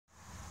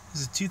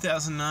This is a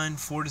 2009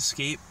 Ford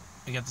Escape.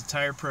 I got the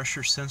tire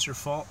pressure sensor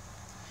fault.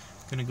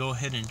 I'm going to go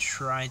ahead and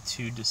try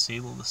to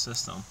disable the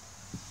system.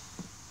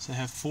 So I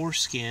have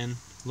ForScan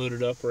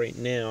loaded up right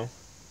now,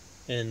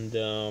 and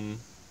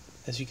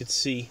as you can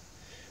see,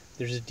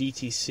 there's a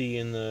DTC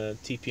in the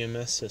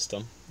TPMS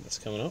system that's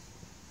coming up.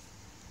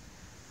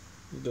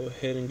 We'll go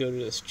ahead and go to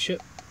this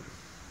chip.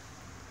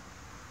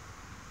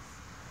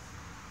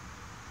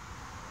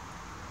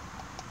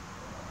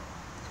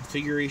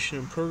 Configuration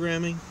and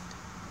programming.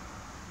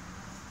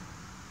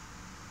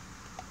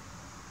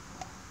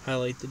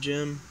 Highlight the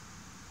gem,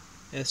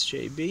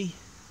 SJB,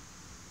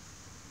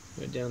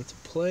 go down to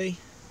play,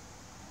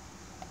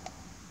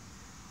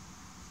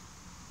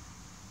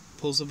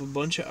 pulls up a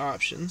bunch of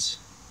options.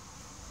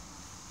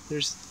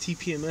 There's the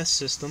TPMS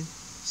system, it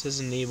says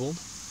enabled.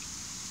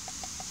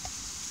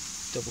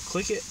 Double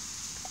click it,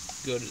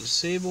 go to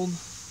disabled,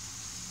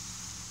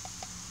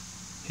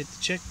 hit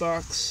the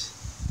checkbox.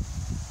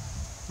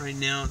 Right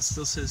now it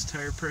still says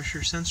tire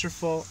pressure sensor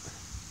fault.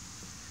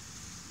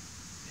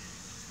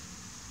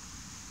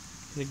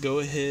 I'm going to go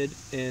ahead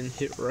and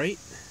hit right,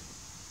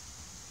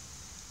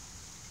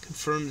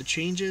 confirm the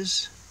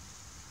changes,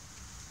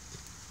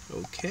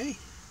 OK.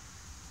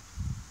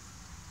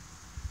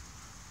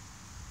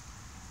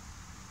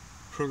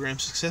 Program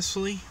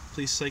successfully,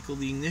 please cycle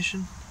the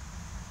ignition.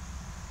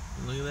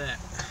 And look at that.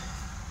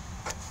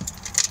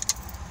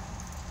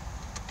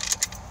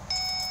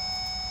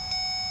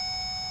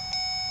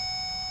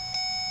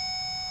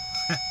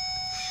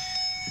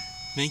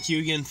 Thank you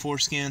again,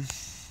 ForScan.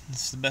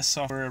 It's the best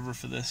software ever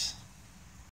for this.